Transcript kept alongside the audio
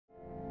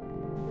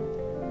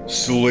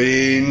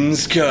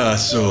Slane's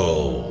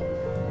Castle.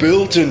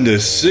 Built in the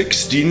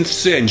 16th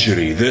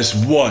century, this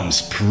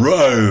once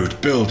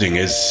proud building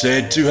is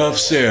said to have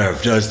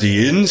served as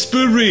the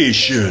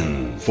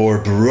inspiration for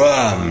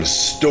Bram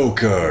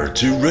Stoker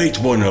to write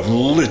one of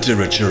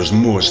literature's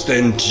most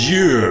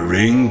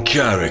enduring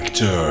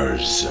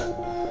characters,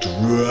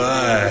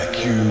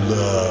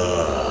 Dracula.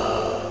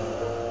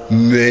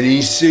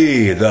 Many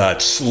say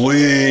that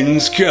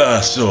Slane's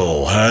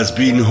Castle has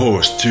been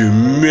host to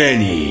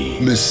many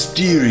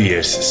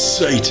mysterious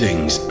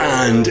sightings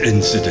and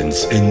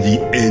incidents in the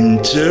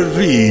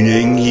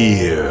intervening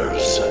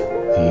years.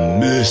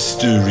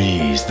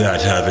 Mysteries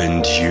that have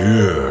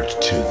endured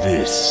to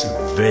this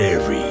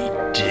very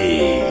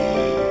day.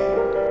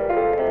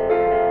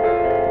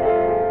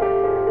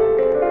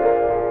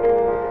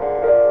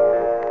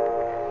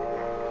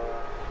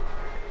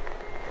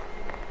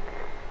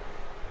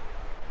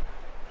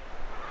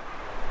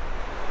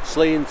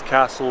 Slane's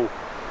Castle.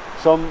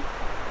 Some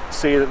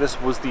say that this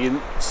was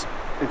the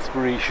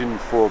inspiration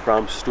for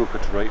Bram Stoker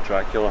to write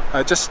Dracula.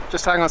 Just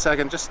hang on a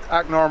second, just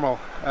act normal.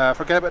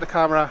 Forget about the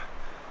camera,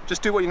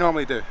 just do what you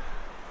normally do.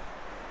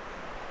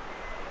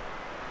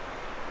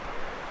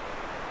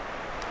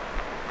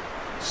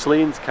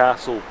 Slane's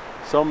Castle.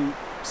 Some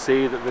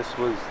say that this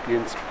was the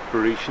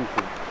inspiration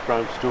for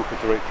Bram Stoker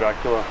to write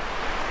Dracula.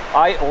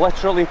 I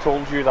literally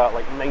told you that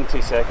like 90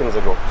 seconds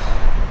ago.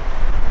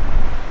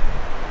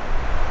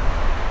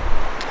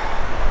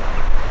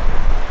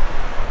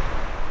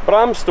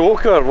 Bram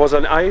Stoker was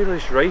an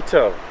Irish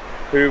writer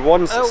who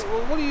once...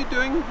 what are you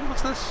doing?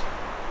 What's this?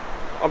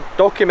 I'm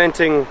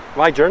documenting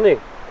my journey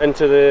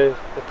into the...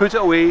 Put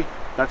it away,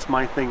 that's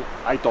my thing,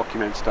 I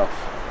document stuff.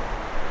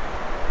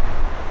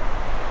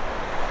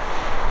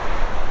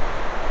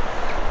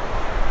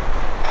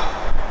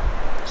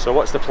 So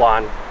what's the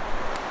plan?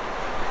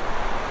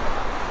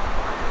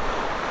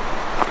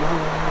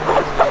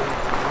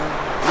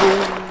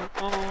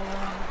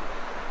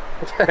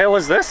 What the hell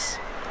is this?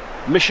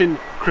 Mission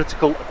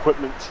critical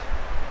equipment.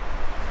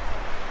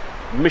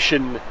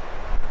 Mission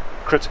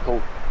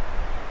critical.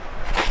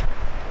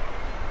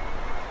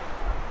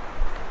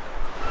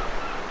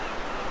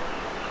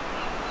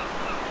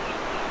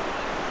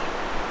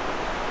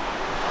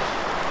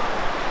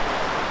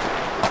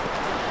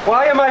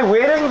 Why am I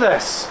wearing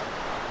this?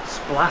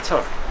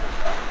 Splatter.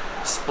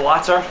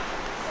 Splatter?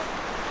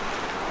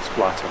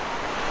 Splatter.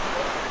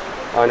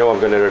 I know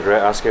I'm going to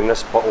regret asking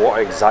this, but what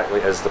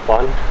exactly is the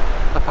plan?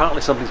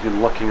 Apparently something's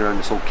been lurking around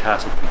this old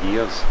castle for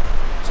years.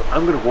 So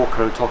I'm going to walk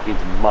around talking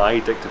into my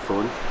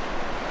dictaphone.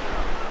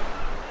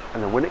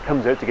 And then when it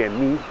comes out to get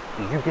me,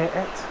 do you get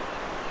it?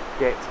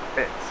 Get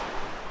it.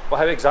 Well,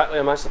 how exactly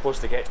am I supposed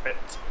to get it?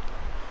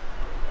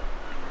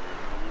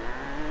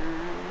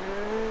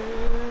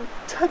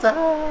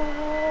 Ta-da!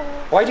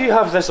 Why do you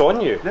have this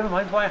on you? Never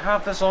mind why I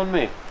have this on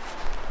me.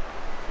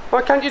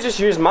 Why can't you just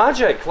use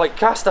magic? Like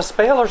cast a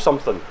spell or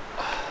something?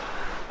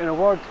 In a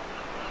word,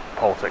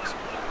 politics.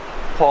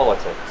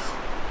 Politics.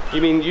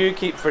 You mean you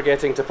keep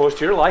forgetting to post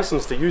your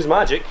license to use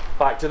magic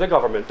back to the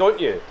government, don't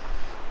you?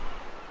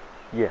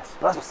 Yes,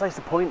 that's besides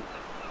the point.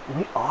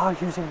 We are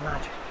using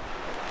magic.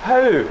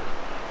 How?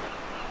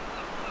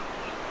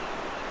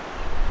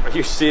 Are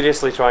you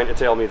seriously trying to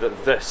tell me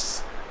that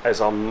this is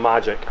a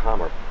magic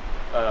hammer?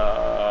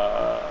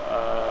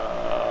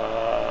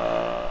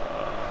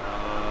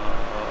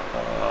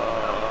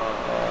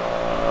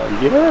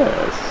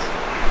 Yes.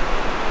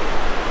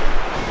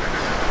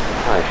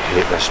 I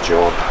hate this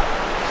job.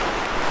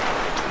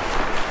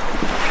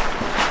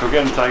 Go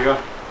get him, Tiger.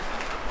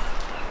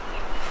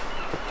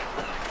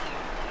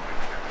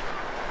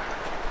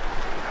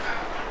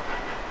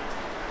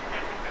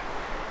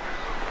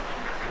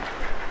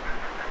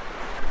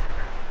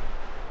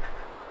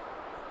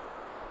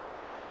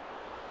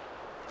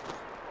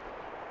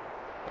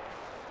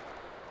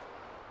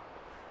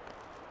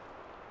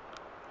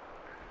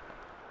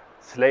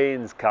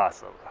 Slane's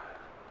Castle.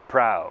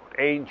 Proud,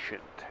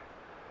 ancient.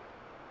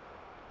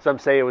 Some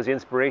say it was the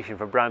inspiration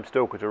for Bram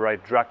Stoker to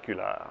write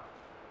Dracula.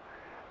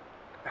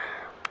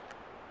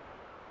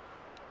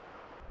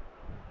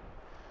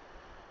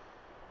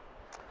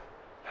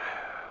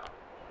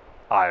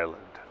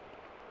 Ireland.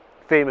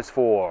 Famous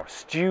for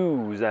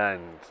stews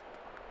and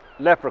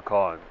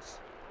leprechauns.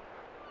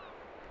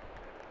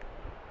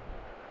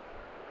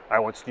 I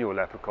once knew a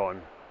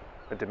leprechaun,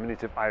 a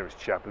diminutive Irish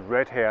chap with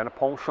red hair and a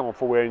penchant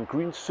for wearing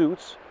green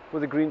suits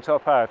with a green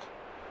top hat.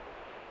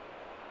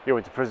 He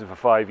went to prison for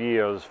 5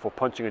 years for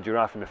punching a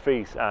giraffe in the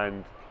face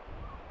and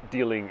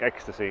dealing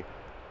ecstasy.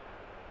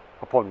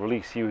 Upon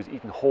release, he was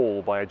eaten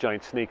whole by a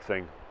giant snake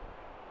thing.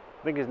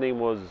 I think his name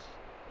was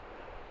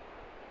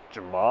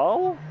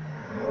Jamal?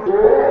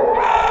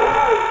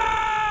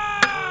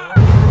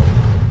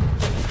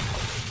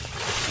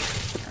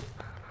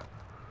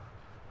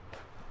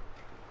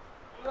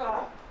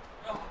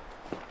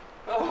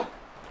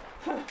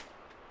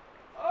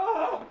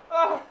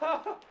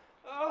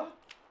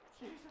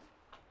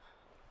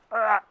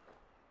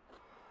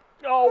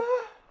 Oh,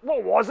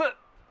 what was it?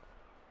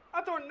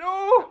 I don't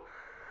know.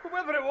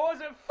 Whoever it was,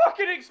 it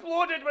fucking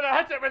exploded when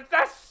I hit it with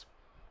this!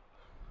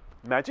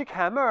 Magic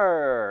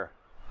hammer!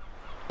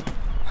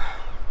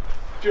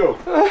 Joe!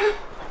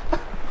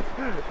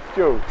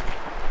 Joe!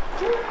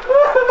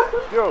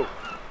 Joe!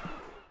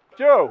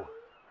 Joe!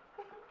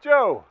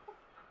 Joe!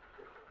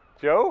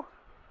 Joe?